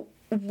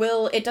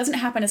 it doesn't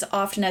happen as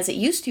often as it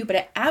used to, but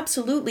it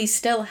absolutely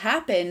still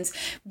happens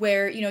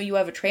where, you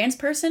have a trans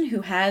person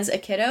who has a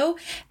kiddo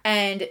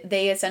and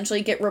they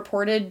essentially get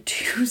reported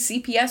to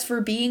CPS for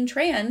being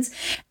trans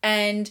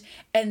and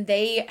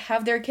they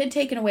have their kid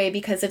taken away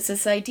because it's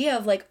this idea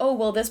of like, oh,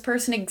 well, this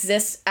person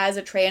exists as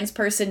a trans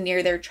person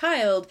near their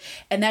child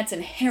and that's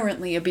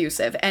inherently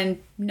abusive.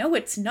 And no,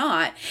 it's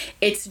not.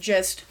 It's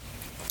just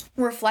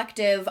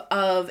reflective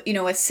of,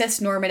 a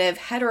cis-normative,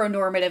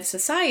 heteronormative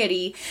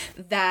society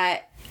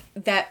that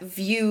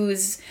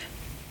views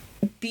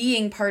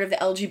being part of the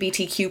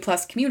LGBTQ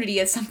plus community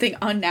as something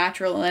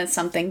unnatural and as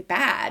something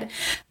bad.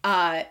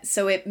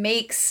 So it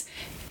makes,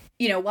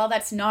 while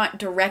that's not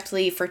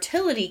directly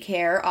fertility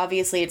care,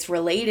 obviously it's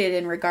related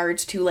in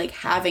regards to like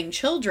having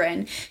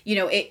children,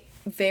 it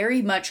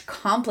very much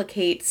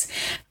complicates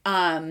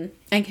and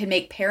can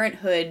make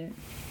parenthood,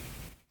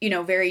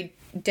 very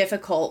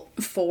difficult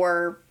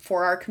for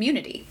our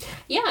community.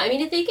 Yeah, I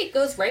mean, I think it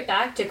goes right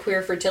back to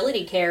queer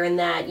fertility care in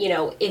that,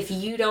 if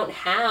you don't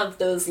have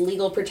those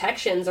legal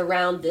protections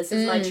around this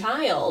is my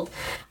child,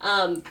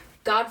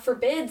 God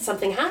forbid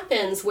something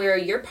happens where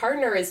your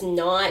partner is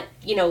not,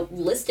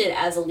 listed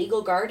as a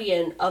legal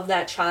guardian of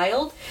that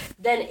child,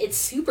 then it's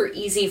super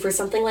easy for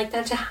something like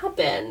that to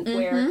happen,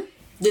 where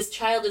this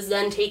child is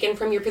then taken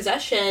from your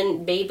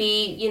possession,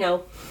 maybe,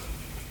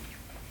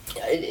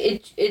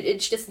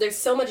 it's just there's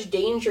so much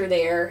danger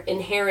there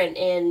inherent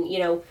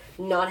in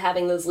not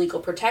having those legal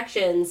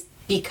protections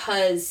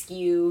because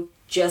you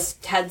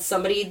just had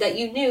somebody that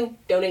you knew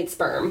donate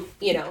sperm,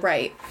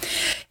 right.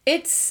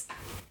 It's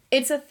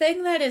a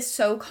thing that is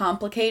so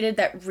complicated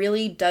that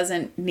really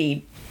doesn't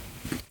need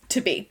to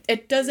be.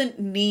 It doesn't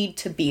need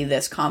to be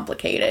this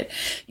complicated.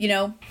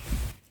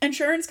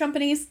 Insurance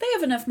companies, they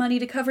have enough money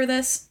to cover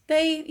this.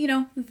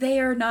 They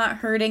are not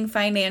hurting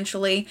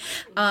financially.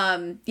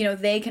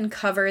 They can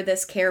cover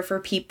this care for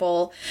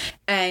people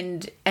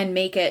and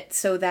make it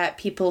so that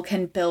people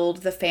can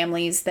build the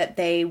families that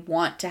they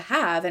want to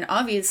have. And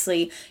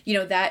obviously,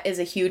 that is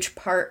a huge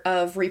part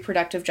of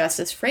reproductive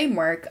justice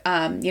framework,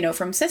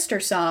 from Sister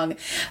Song,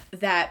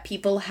 that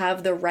people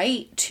have the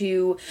right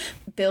to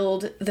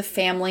build the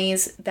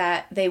families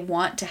that they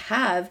want to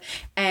have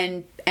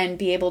and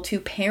be able to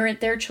parent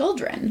their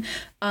children.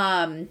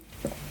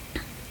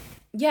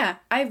 Yeah,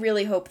 I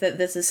really hope that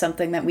this is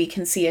something that we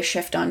can see a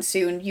shift on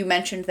soon. You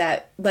mentioned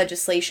that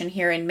legislation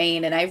here in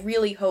Maine, and I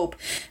really hope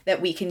that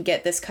we can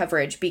get this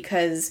coverage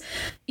because,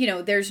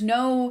 there's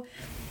no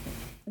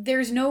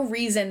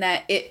reason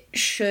that it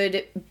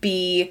should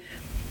be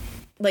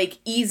like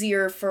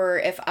easier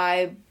for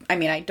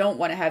I don't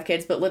want to have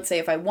kids, but let's say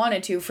if I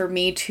wanted to, for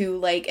me to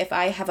like, if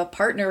I have a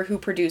partner who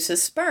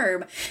produces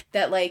sperm,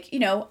 that like,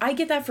 I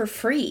get that for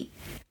free.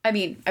 I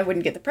mean, I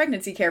wouldn't get the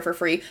pregnancy care for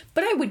free,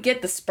 but I would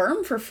get the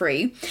sperm for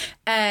free.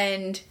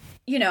 And,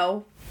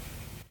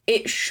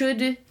 it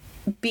should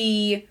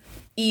be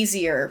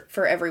easier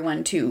for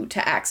everyone to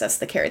access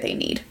the care they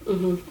need.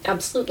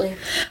 Absolutely.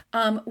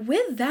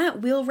 With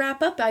that, we'll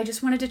wrap up. I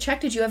just wanted to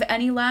check, did you have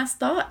any last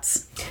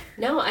thoughts?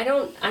 No, I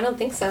don't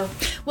think so.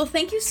 Well,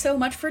 thank you so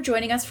much for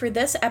joining us for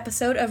this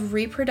episode of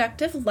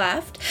Reproductive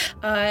Left.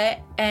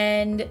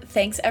 And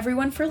thanks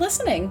everyone for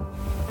listening.